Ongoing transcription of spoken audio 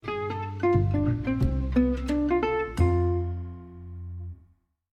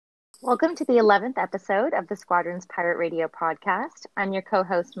Welcome to the 11th episode of the Squadron's Pirate Radio podcast. I'm your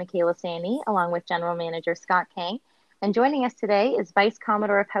co-host, Michaela Sandy, along with General Manager Scott Kang. And joining us today is Vice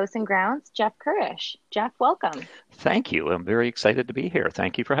Commodore of House and Grounds, Jeff Kurish. Jeff, welcome. Thank you. I'm very excited to be here.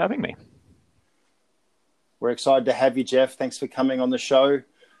 Thank you for having me. We're excited to have you, Jeff. Thanks for coming on the show.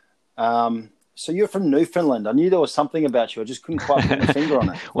 So you're from Newfoundland. I knew there was something about you. I just couldn't quite put my finger on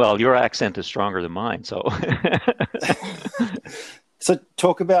it. Well, your accent is stronger than mine, so. So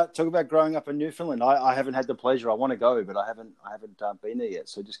talk about growing up in Newfoundland. I haven't had the pleasure. I want to go, but I haven't been there yet.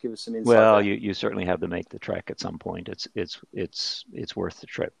 So just give us some insight. Well, you certainly have to make the trek at some point. It's worth the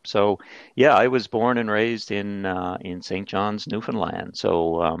trip. So yeah, I was born and raised in St. John's, Newfoundland.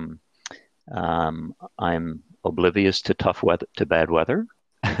 So I'm oblivious to tough weather, to bad weather.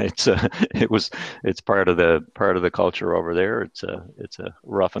 It's part of the culture over there. It's a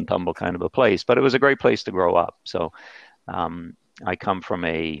rough and tumble kind of a place, but it was a great place to grow up. So I come from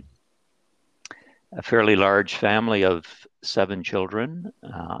a fairly large family of 7 children.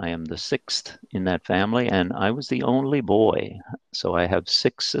 I am the 6th in that family, and I was the only boy. So I have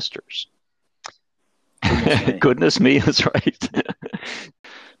 6 sisters. Goodness me, that's right.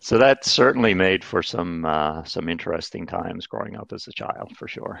 So that certainly made for some interesting times growing up as a child, for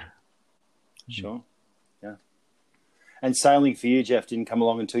sure. Sure, yeah. And sailing for you, Jeff, didn't come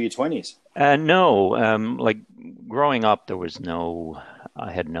along until your 20s. No, like growing up,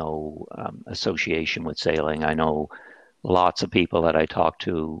 I had no association with sailing. I know lots of people that I talk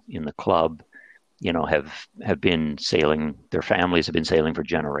to in the club, have been sailing. Their families have been sailing for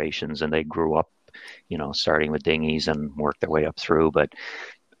generations, and they grew up, starting with dinghies and worked their way up through. But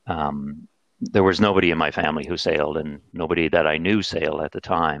there was nobody in my family who sailed, and nobody that I knew sailed at the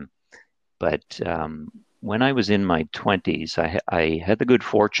time. But when I was in my 20s, I had the good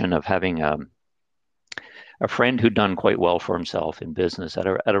fortune of having a friend who'd done quite well for himself in business at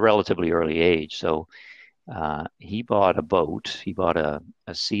a relatively early age. So he bought a boat. He bought a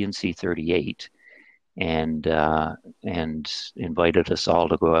CNC 38 and invited us all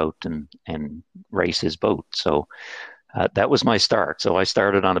to go out and race his boat. So that was my start. So I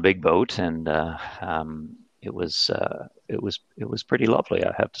started on a big boat, and it was pretty lovely,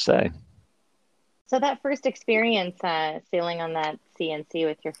 I have to say. So that first experience sailing on that CNC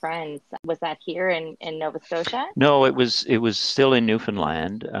with your friends, was that here in Nova Scotia? No, it was still in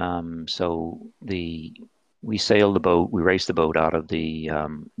Newfoundland. So we sailed the boat. We raced the boat out of the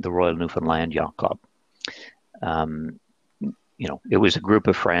Royal Newfoundland Yacht Club. It was a group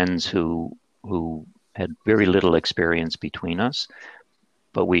of friends who had very little experience between us,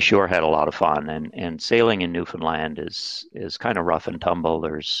 but we sure had a lot of fun. And sailing in Newfoundland is kind of rough and tumble.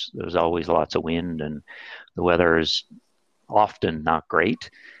 There's always lots of wind, and the weather is often not great.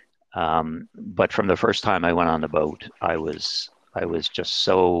 But from the first time I went on the boat, I was just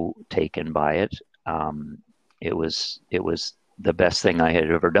so taken by it. It was the best thing I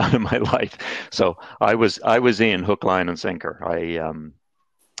had ever done in my life. So I was in hook, line, and sinker.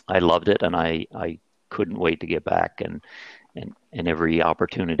 I loved it, and I couldn't wait to get back, and every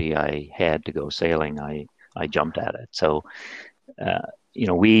opportunity I had to go sailing, I jumped at it. So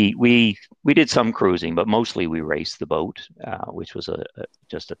we did some cruising, but mostly we raced the boat, which was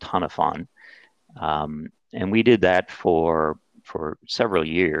just a ton of fun. And we did that for several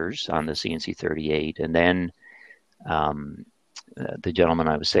years on the CNC 38, and then the gentleman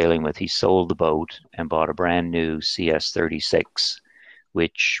I was sailing with, he sold the boat and bought a brand new CS 36,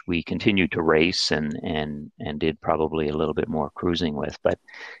 which we continued to race and did probably a little bit more cruising with. But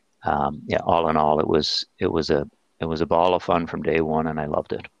all in all, it was a ball of fun from day one, and I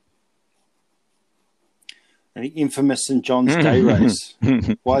loved it. The infamous St. John's Day race.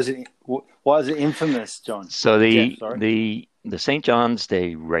 Why is it infamous, John? So the St. John's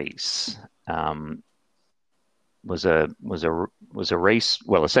Day race was a race.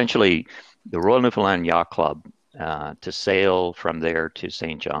 Well, essentially, the Royal Newfoundland Yacht Club, to sail from there to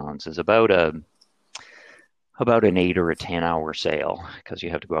St. John's is about an 8 or a 10-hour sail, because you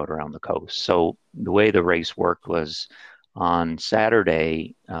have to go out around the coast. So the way the race worked was, on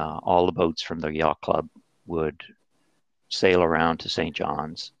Saturday, all the boats from the yacht club would sail around to St.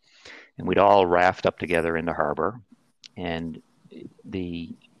 John's, and we'd all raft up together in the harbor. And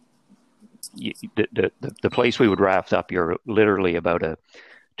the place we would raft up, you're literally about a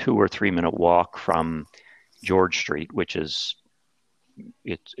 2 or 3 minute walk from George Street, which is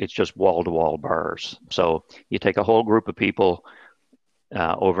it's just wall to wall bars. So you take a whole group of people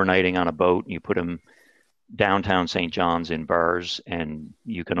overnighting on a boat, and you put them downtown St. John's in bars, and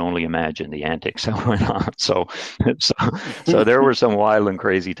you can only imagine the antics that went on. So there were some wild and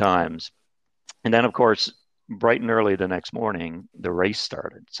crazy times. And then, of course, bright and early the next morning, the race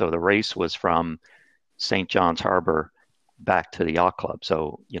started. So the race was from St. John's Harbor back to the yacht club.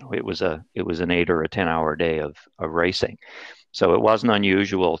 So, it was an 8 or a 10-hour day of racing. So it wasn't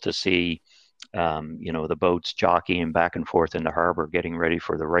unusual to see, the boats jockeying back and forth in the harbor, getting ready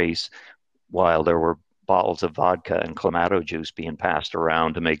for the race, while there were bottles of vodka and Clamato juice being passed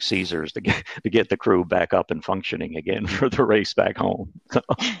around to make Caesars to get the crew back up and functioning again for the race back home. So,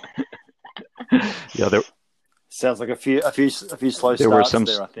 there sounds like a few slow there were starts some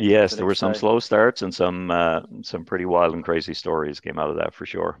there, I think. yes, there were some slow starts, and some pretty wild and crazy stories came out of that for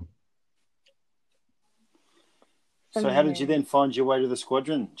sure. So how did you then find your way to the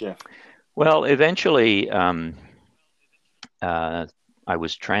squadron, Jeff? Well, eventually I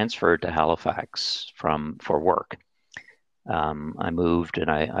was transferred to Halifax for work. I moved and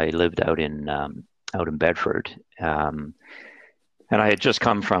I lived out in Bedford, and I had just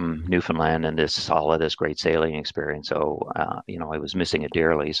come from Newfoundland and all of this great sailing experience. So I was missing it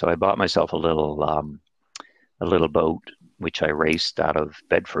dearly. So I bought myself a little boat, which I raced out of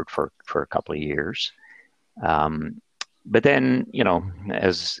Bedford for a couple of years. But then,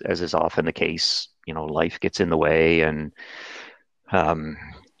 as is often the case, life gets in the way, and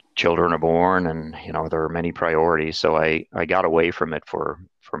children are born, and there are many priorities. So I got away from it for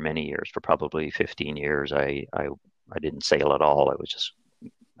many years. For probably 15 years, I didn't sail at all. I was just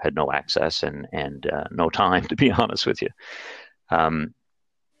had no access and no time, to be honest with you.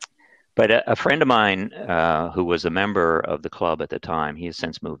 But a friend of mine who was a member of the club at the time, he has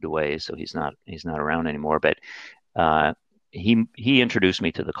since moved away, so he's not around anymore. But he introduced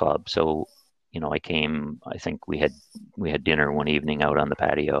me to the club. So I came. I think we had dinner one evening out on the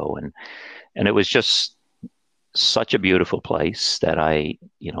patio, and it was just such a beautiful place that I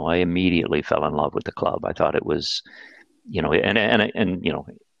immediately fell in love with the club. I thought it was,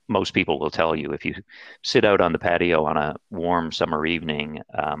 and most people will tell you, if you sit out on the patio on a warm summer evening,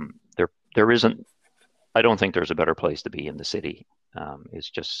 there isn't. I don't think there's a better place to be in the city. It's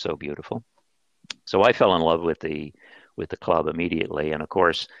just so beautiful. So I fell in love with the club immediately, and of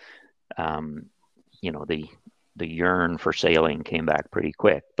course, the yearn for sailing came back pretty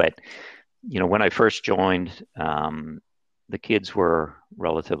quick. But when I first joined, the kids were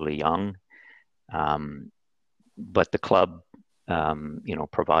relatively young, but the club,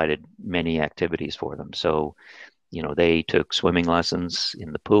 provided many activities for them. So, they took swimming lessons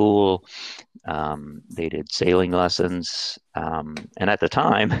in the pool. They did sailing lessons. And at the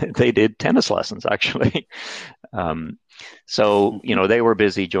time, they did tennis lessons, actually. So, they were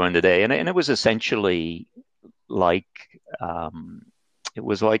busy during the day. And it was essentially like, it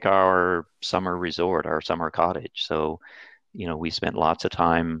was like our summer resort, our summer cottage. So, we spent lots of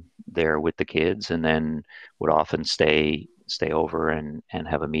time there with the kids, and then would often stay over and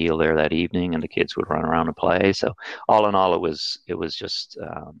have a meal there that evening, and the kids would run around and play. So all in all, it was just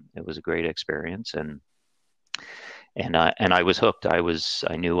it was a great experience, and I was hooked. I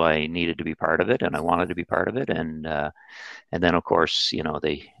knew I needed to be part of it, and I wanted to be part of it, and then of course,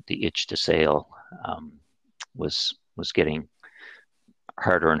 the itch to sail was getting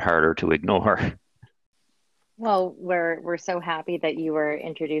harder and harder to ignore. Well, we're so happy that you were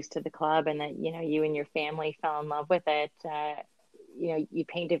introduced to the club, and that you and your family fell in love with it. You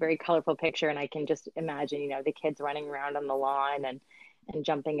paint a very colorful picture, and I can just imagine the kids running around on the lawn and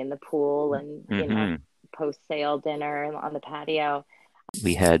jumping in the pool, and post sail dinner on the patio.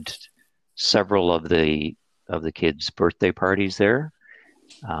 We had several of the kids' birthday parties there.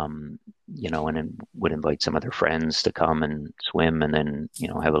 And then would invite some of their friends to come and swim, and then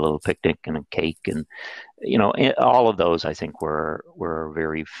have a little picnic and a cake, and all of those, I think, were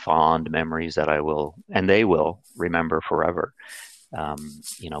very fond memories that they will remember forever.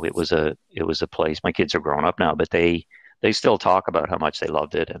 It was a place. My kids are grown up now, but they still talk about how much they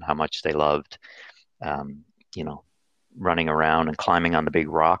loved it, and how much they loved running around and climbing on the big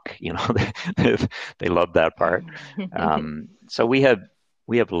rock. They loved that part. So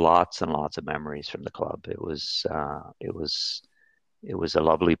we have lots and lots of memories from the club. It was a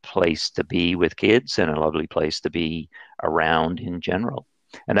lovely place to be with kids, and a lovely place to be around in general.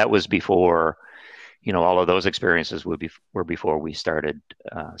 And that was before, all of those experiences were before we started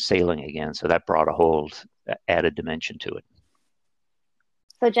sailing again. So that brought a whole added dimension to it.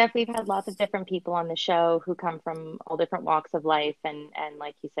 So Jeff, we've had lots of different people on the show who come from all different walks of life, and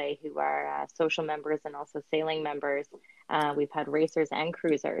like you say, who are social members and also sailing members. We've had racers and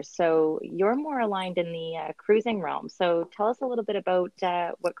cruisers. So you're more aligned in the cruising realm. So tell us a little bit about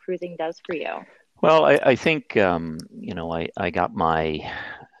what cruising does for you. Well, I think, I got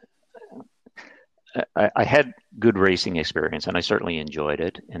I had good racing experience, and I certainly enjoyed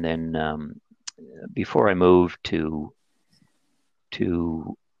it. And then before I moved to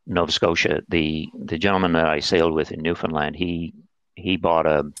Nova Scotia, the gentleman that I sailed with in Newfoundland, he bought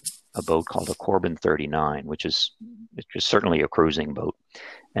a boat called a Corbin 39, which is certainly a cruising boat,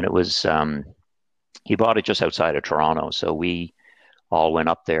 and it was he bought it just outside of Toronto, so we all went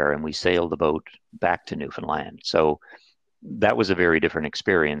up there and we sailed the boat back to Newfoundland. So that was a very different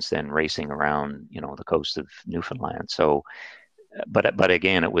experience than racing around, the coast of Newfoundland. So, but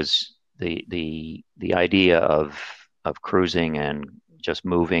again, it was the idea of cruising and just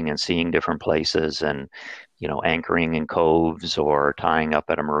moving and seeing different places and, anchoring in coves or tying up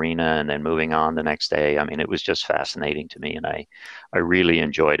at a marina and then moving on the next day. I mean, it was just fascinating to me, and I really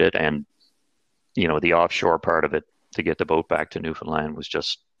enjoyed it. And, the offshore part of it, to get the boat back to Newfoundland, was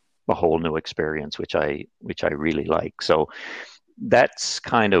just a whole new experience, which I really like. So that's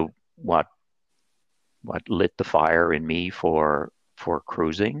kind of what lit the fire in me for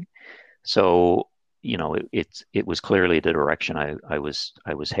cruising. So, it was clearly the direction I was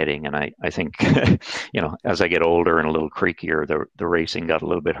heading. And I think, as I get older and a little creakier, the racing got a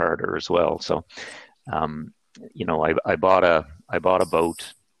little bit harder as well. So, I bought a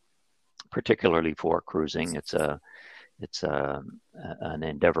boat particularly for cruising. It's an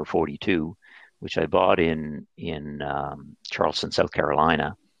Endeavor 42, which I bought in Charleston, South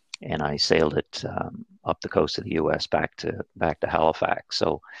Carolina, and I sailed it up the coast of the U.S. back to Halifax.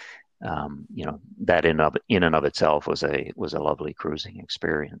 So, that in and of itself was a lovely cruising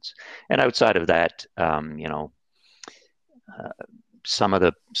experience. And outside of that, some of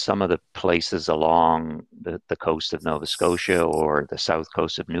the places along the coast of Nova Scotia or the south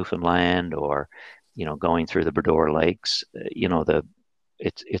coast of Newfoundland, or going through the Bredor Lakes,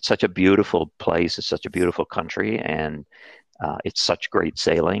 it's such a beautiful place. It's such a beautiful country, and it's such great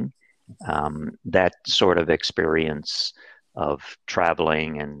sailing. That sort of experience of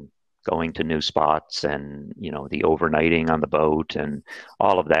traveling and going to new spots, and the overnighting on the boat, and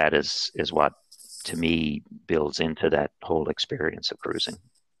all of that is what, to me, builds into that whole experience of cruising.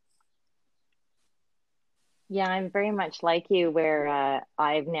 Yeah, I'm very much like you, where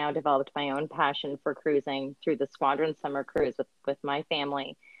I've now developed my own passion for cruising through the Squadron Summer Cruise with my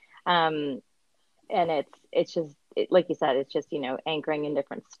family. And it's just like you said, it's just, anchoring in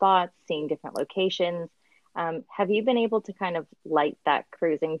different spots, seeing different locations. Have you been able to kind of light that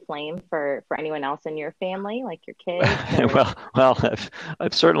cruising flame for anyone else in your family, like your kids? Well,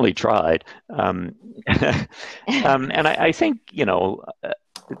 I've certainly tried. And I think,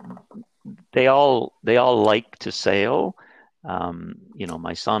 they all like to sail.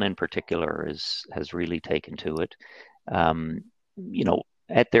 My son in particular has really taken to it.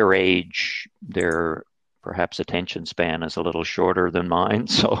 At their age, their perhaps attention span is a little shorter than mine,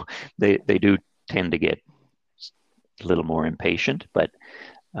 so they do tend to get a little more impatient. But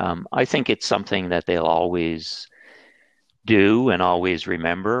I think it's something that they'll always do and always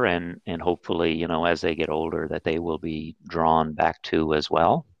remember, and hopefully, as they get older, that they will be drawn back to as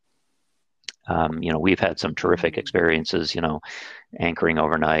well. We've had some terrific experiences, anchoring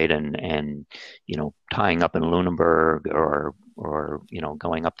overnight and tying up in Lunenburg, or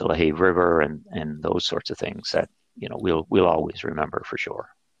going up the LaHave River, and those sorts of things that, we'll always remember for sure.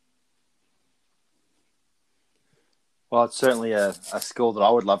 Well, it's certainly a skill that I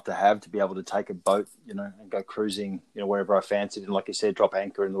would love to have, to be able to take a boat, and go cruising, wherever I fancied. And like you said, drop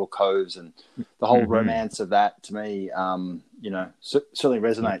anchor in little coves, and the whole romance of that, to me, certainly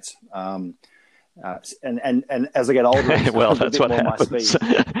resonates. And as I get older, well, that's what happens.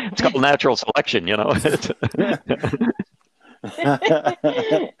 It's called natural selection,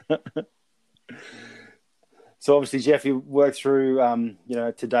 So obviously, Jeff, you worked through,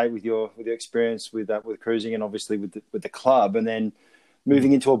 to date with your experience with cruising, and obviously with the club, and then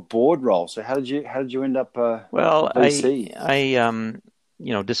moving into a board role. So how did you end up? Well, BC? I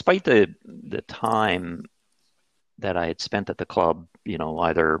despite the time that I had spent at the club,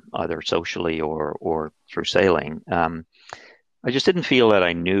 either socially or through sailing, I just didn't feel that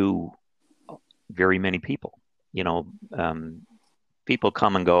I knew very many people. People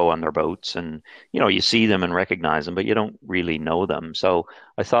come and go on their boats, and you see them and recognize them, but you don't really know them. So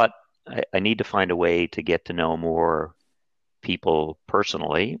I thought I need to find a way to get to know more people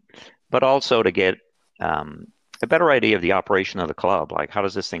personally, but also to get a better idea of the operation of the club. Like, how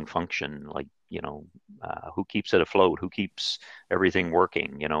does this thing function? Like, who keeps it afloat? Who keeps everything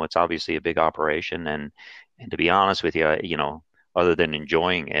working? It's obviously a big operation, and to be honest with you, other than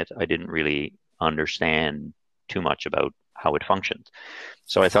enjoying it, I didn't really understand too much about how it functions.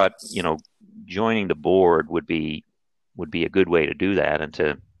 So I thought, joining the board would be a good way to do that, and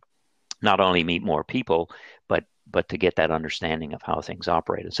to not only meet more people, but but to get that understanding of how things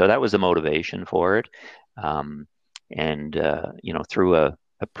operated. So that was the motivation for it. Through a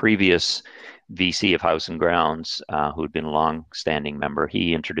previous VC of House and Grounds, who'd been a long-standing member,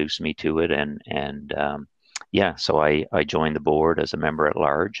 he introduced me to it, so I joined the board as a member at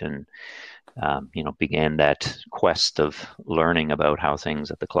large, and began that quest of learning about how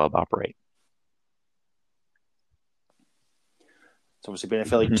things at the club operate. It's obviously been a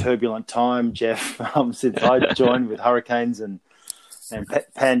fairly turbulent time, Jeff, since I joined with hurricanes and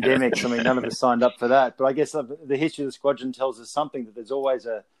pandemics. I mean, none of us signed up for that. But I guess the history of the squadron tells us something, that there's always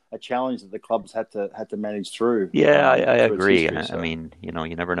a challenge that the clubs had to manage through. Yeah, I agree. History, so. I mean, you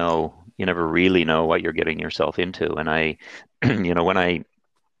never know. You never really know what you're getting yourself into. And I,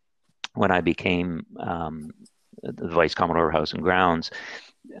 when I became the Vice Commodore of House and Grounds,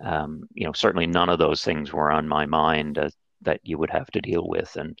 certainly none of those things were on my mind that you would have to deal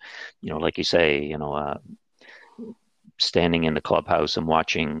with. And, like you say, standing in the clubhouse and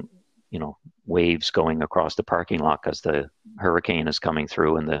watching, waves going across the parking lot as the hurricane is coming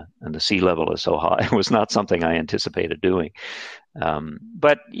through and the sea level is so high, it was not something I anticipated doing.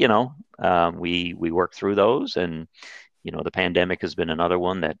 But we worked through those, and, the pandemic has been another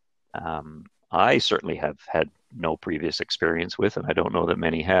one that I certainly have had no previous experience with, and I don't know that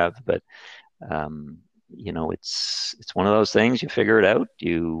many have, but it's one of those things. You figure it out.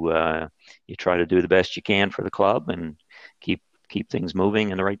 You try to do the best you can for the club and keep things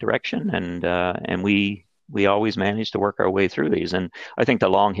moving in the right direction. And we always manage to work our way through these. And I think the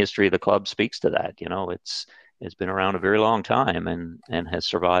long history of the club speaks to that. It's been around a very long time and has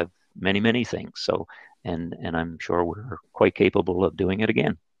survived many, many things. So, and I'm sure we're quite capable of doing it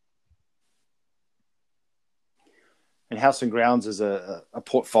again. And House and Grounds is a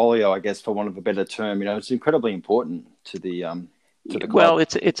portfolio, I guess, for want of a better term. It's incredibly important to the club. Well,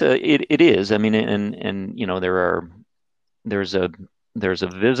 it is. I mean, and there's a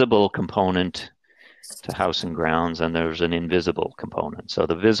visible component to House and Grounds, and there's an invisible component. So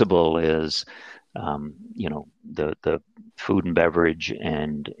the visible is, the food and beverage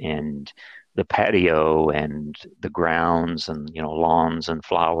and the patio and the grounds and lawns and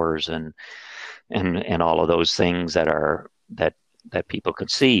flowers and all of those things that people could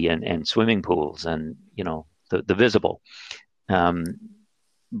see, and swimming pools and the visible.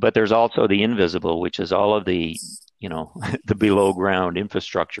 But there's also the invisible, which is all of the the below ground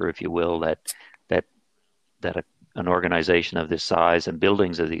infrastructure, if you will, that an organization of this size and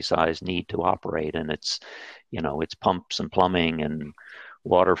buildings of this size need to operate. And it's pumps and plumbing and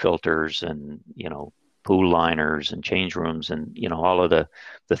water filters and pool liners and change rooms and all of the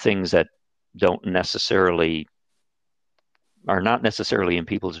things that are not necessarily in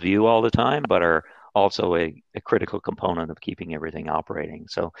people's view all the time, but are also a critical component of keeping everything operating.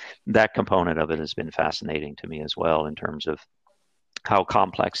 So that component of it has been fascinating to me as well, in terms of how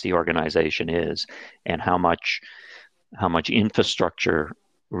complex the organization is and how much infrastructure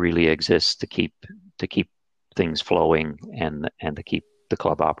really exists to keep things flowing and to keep the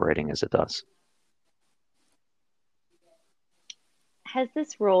club operating as it does. Has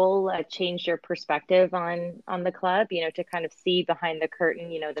this role changed your perspective on the club, to kind of see behind the curtain,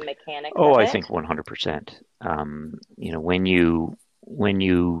 the mechanics of it? I think 100%.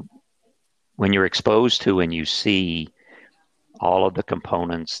 When you're exposed to and you see all of the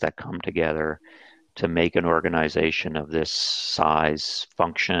components that come together to make an organization of this size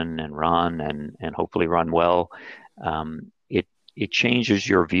function and run and hopefully run well, it changes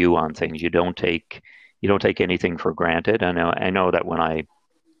your view on things. You don't take anything for granted. I know that when I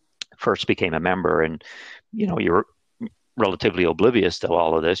first became a member, and you're relatively oblivious to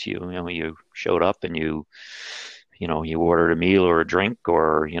all of this. You showed up and you ordered a meal or a drink,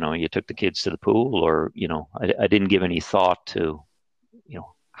 or you took the kids to the pool, or I didn't give any thought to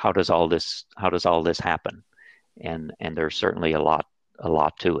how does all this happen, and there's certainly a lot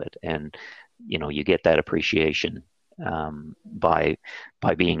to it, and you get that appreciation by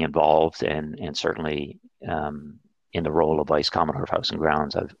being involved, and certainly in the role of Vice Commodore of House and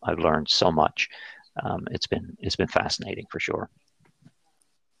Grounds, I've learned so much. It's been fascinating for sure.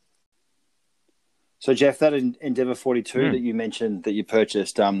 So Jeff, that Endeavour 42 that you mentioned that you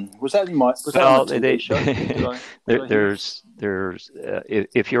purchased, was that there's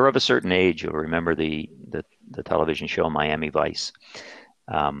if you're of a certain age, you'll remember the television show Miami Vice,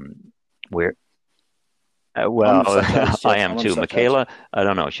 where. I am too. Michaela, I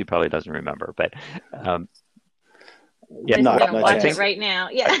don't know. She probably doesn't remember, but I think right now.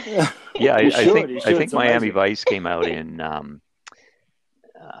 Yeah, yeah. I think Miami Vice came out in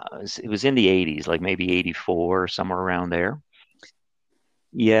it was in the 80s, like maybe 84, somewhere around there.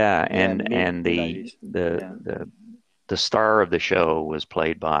 Yeah, and the the star of the show was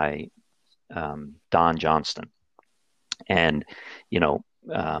played by Don Johnston, and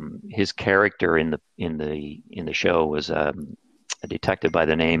his character in the show was a detective by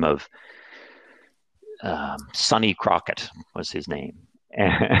the name of Sonny Crockett was his name.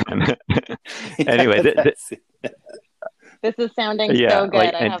 And anyway, this is sounding so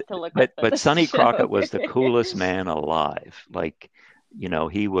good. I have to look up but Sonny show. Crockett was the coolest man alive. Like,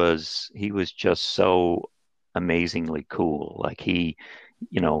 he was just so amazingly cool. Like he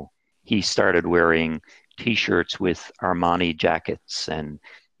started wearing T-shirts with Armani jackets, and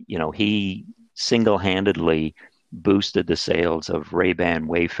he single-handedly boosted the sales of Ray-Ban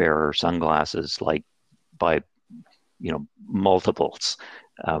Wayfarer sunglasses like by multiples.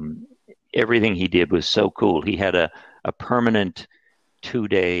 Everything he did was so cool. He had a permanent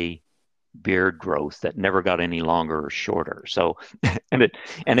 2-day beard growth that never got any longer or shorter. So, and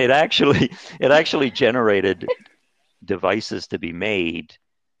it actually generated devices to be made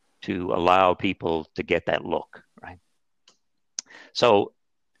to allow people to get that look, right? So,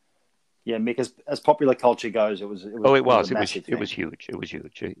 yeah, Mick, as popular culture goes, it was huge. It was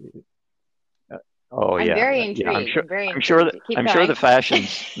huge. I'm very intrigued. I'm sure the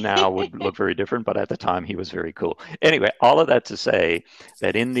fashions now would look very different, but at the time he was very cool. Anyway, all of that to say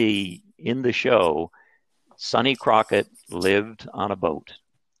that in the show, Sonny Crockett lived on a boat,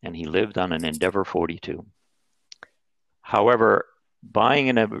 and he lived on an Endeavour 42. However, buying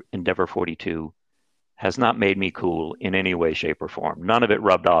an Endeavour 42 has not made me cool in any way, shape, or form. None of it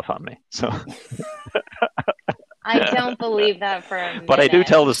rubbed off on me. So. I don't believe that for a minute. But I do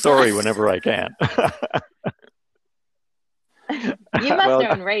tell the story whenever I can. You must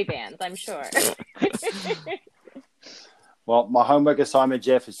own Ray-Bans, I'm sure. Well, my homework assignment,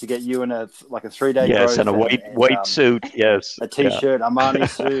 Jeff, is to get you in a 3-day yes, and a white suit. Yes, a T-shirt, Armani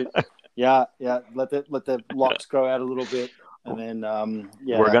suit. Yeah. Let the locks grow out a little bit, and then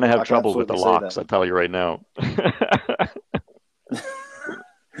we're going to have trouble with the locks. I'll tell you right now.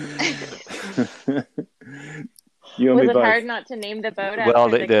 Was it hard not to name the boat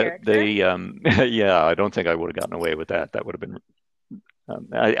after the character? Yeah, I don't think I would have gotten away with that. That would have been.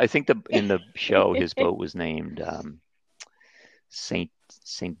 I think in the show his boat was named Saint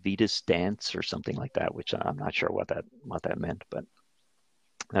Vitus Dance or something like that, which I'm not sure what that meant. But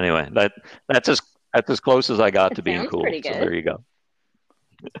anyway, that's as close as I got to being cool. So there you go.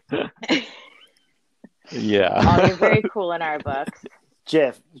 Yeah. Oh, you're very cool in our books,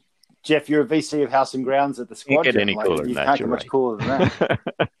 Jeff, you're a VC of House and Grounds at the Squadron. You can't get any cooler than that. You're much cooler than that.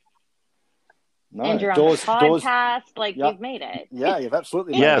 No, and you're on the podcast. You've made it. Yeah, you've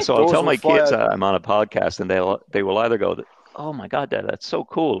absolutely made it. Yeah, so I'll tell my kids I'm on a podcast, and they will either go, "Oh my God, Dad, that's so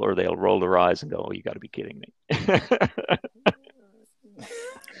cool," or they'll roll their eyes and go, "Oh, you got to be kidding me."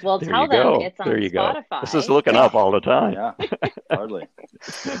 Well, tell them it's on Spotify. Go. This is looking up all the time. Yeah, totally.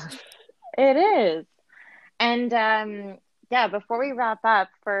 It is. And before we wrap up,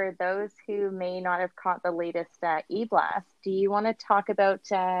 for those who may not have caught the latest e-blast, do you want to talk about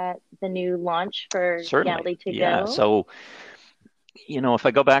the new launch for Galley to Go? Yeah, so, if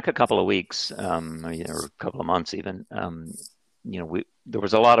I go back a couple of weeks, or a couple of months even, there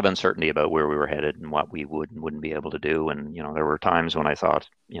was a lot of uncertainty about where we were headed and what we would and wouldn't be able to do. And, there were times when I thought,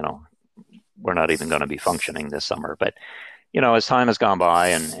 we're not even going to be functioning this summer. But, as time has gone by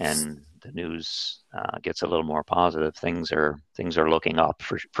and the news gets a little more positive, things are looking up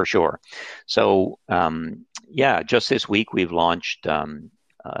for sure. So just this week we've launched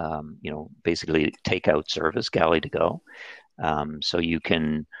basically takeout service, Galley to Go. So you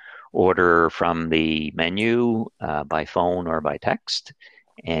can order from the menu by phone or by text,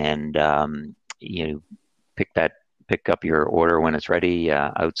 and you pick up your order when it's ready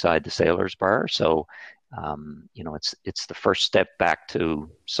outside the Sailors Bar. So it's the first step back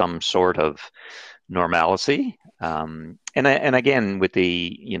to some sort of normalcy. And again, with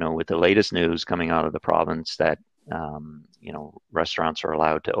the latest news coming out of the province that restaurants are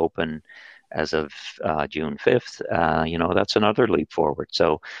allowed to open as of June 5th, that's another leap forward.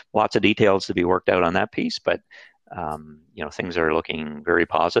 So lots of details to be worked out on that piece, but things are looking very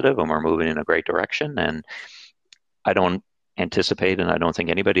positive, and we're moving in a great direction. And I don't anticipate, and I don't think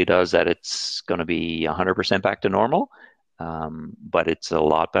anybody does, that it's going to be 100% back to normal, but it's a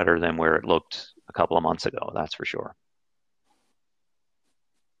lot better than where it looked a couple of months ago, that's for sure.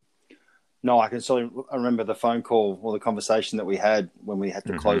 No, I can still remember the phone call or the conversation that we had when we had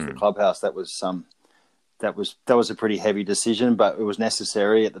to close the clubhouse. That was a pretty heavy decision, but it was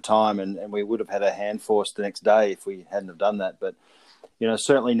necessary at the time, and we would have had a hand force the next day if we hadn't have done that. But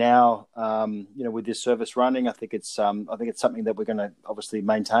certainly now, with this service running, I think it's something that we're going to obviously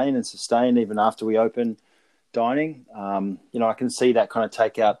maintain and sustain even after we open dining. I can see that kind of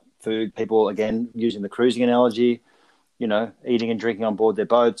takeout food, people, again, using the cruising analogy, eating and drinking on board their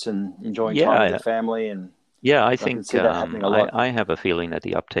boats and enjoying time with their family. And yeah, I I think can see that happening a lot. I have a feeling that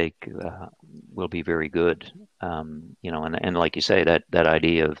the uptake will be very good. And like you say, that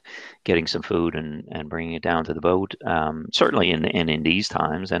idea of getting some food and bringing it down to the boat, certainly in these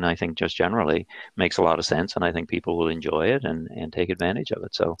times, and I think just generally makes a lot of sense, and I think people will enjoy it and take advantage of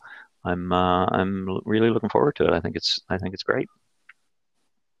it. So I'm really looking forward to it. I think it's great.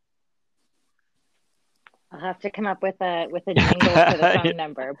 I'll have to come up with a jingle for the phone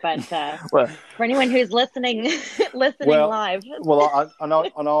number, but for anyone who's listening live. Well, I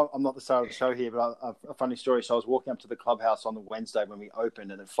know I'm not the star of the show here, but a funny story. So I was walking up to the clubhouse on the Wednesday when we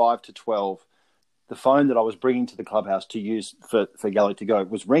opened, and at 5 to 12, the phone that I was bringing to the clubhouse to use for Galley to Go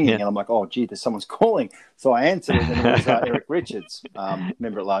was ringing, and I'm like, oh, gee, there's someone's calling. So I answered it, and it was Eric Richards,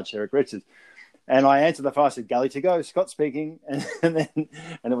 member at large, Eric Richards. And I answered the phone. I said, Galley to Go, Scott speaking. And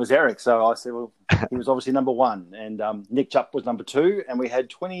it was Eric. So I said, well, he was obviously number one. And Nick Jupp was number two. And we had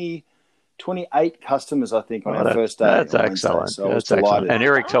 28 customers, I think, on our first day. That's excellent. So I was delighted. And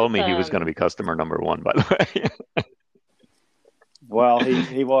Eric told me he was going to be customer number one, by the way. Well,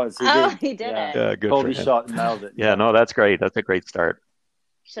 he was. He did it. Yeah, good Called for his him. shot and nailed it. Yeah, no, that's great. That's a great start.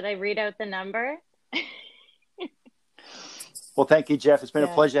 Should I read out the number? Well, thank you, Jeff. It's been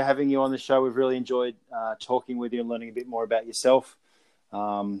a pleasure having you on the show. We've really enjoyed talking with you and learning a bit more about yourself.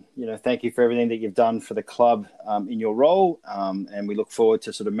 Thank you for everything that you've done for the club in your role. And we look forward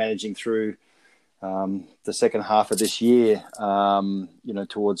to sort of managing through the second half of this year,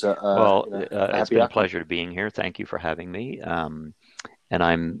 towards it's been a pleasure being here. Thank you for having me. And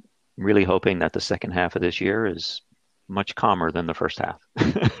I'm really hoping that the second half of this year is much calmer than the first half.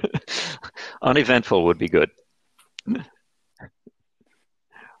 Uneventful would be good.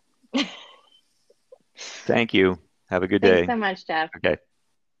 Thank you. Have a good day. Thanks so much, Jeff. Okay.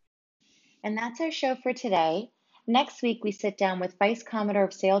 And that's our show for today. Next week, we sit down with Vice Commodore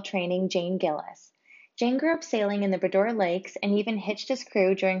of Sail Training, Jane Gillis. Jane grew up sailing in the Bredor Lakes and even hitched his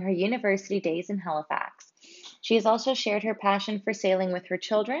crew during her university days in Halifax. She has also shared her passion for sailing with her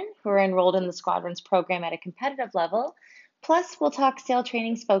children, who are enrolled in the Squadrons program at a competitive level. Plus, we'll talk Sail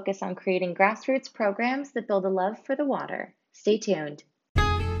Training's focus on creating grassroots programs that build a love for the water. Stay tuned.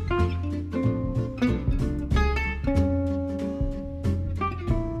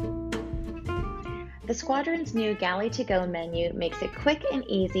 The Squadron's new Galley to Go menu makes it quick and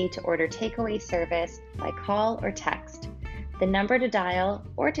easy to order takeaway service by call or text. The number to dial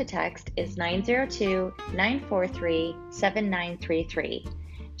or to text is 902-943-7933.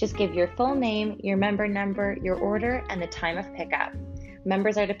 Just give your full name, your member number, your order, and the time of pickup.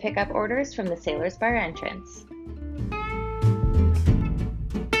 Members are to pick up orders from the Sailors Bar entrance.